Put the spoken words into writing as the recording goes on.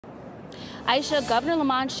Aisha, Governor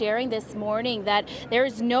Lamont sharing this morning that there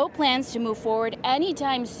is no plans to move forward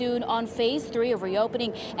anytime soon on phase 3 of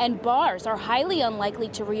reopening, and bars are highly unlikely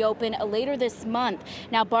to reopen later this month.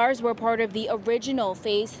 Now, bars were part of the original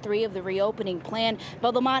phase 3 of the reopening plan,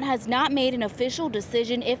 but Lamont has not made an official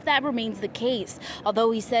decision if that remains the case,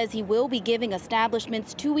 although he says he will be giving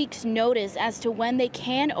establishments 2 weeks notice as to when they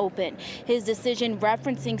can open. His decision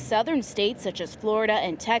referencing southern states such as Florida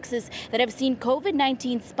and Texas that have seen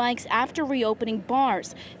COVID-19 spikes after reopening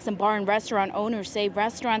bars. Some bar and restaurant owners say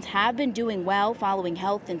restaurants have been doing well following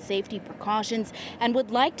health and safety precautions and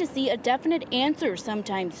would like to see a definite answer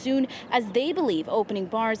sometime soon, as they believe opening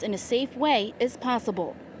bars in a safe way is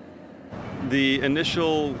possible. The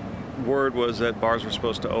initial word was that bars were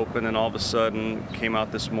supposed to open, and all of a sudden came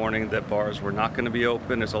out this morning that bars were not going to be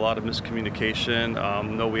open. There's a lot of miscommunication.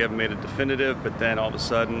 No, we haven't made it definitive, but then all of a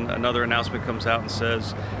sudden another announcement comes out and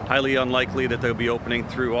says highly unlikely that they'll be opening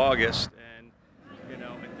through August. And I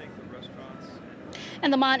think the restaurants.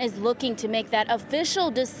 And Lamont is looking to make that official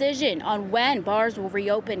decision on when bars will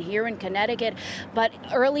reopen here in Connecticut, but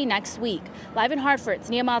early next week. Live in Hartford,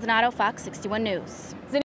 Nia Maldonado, Fox 61 News.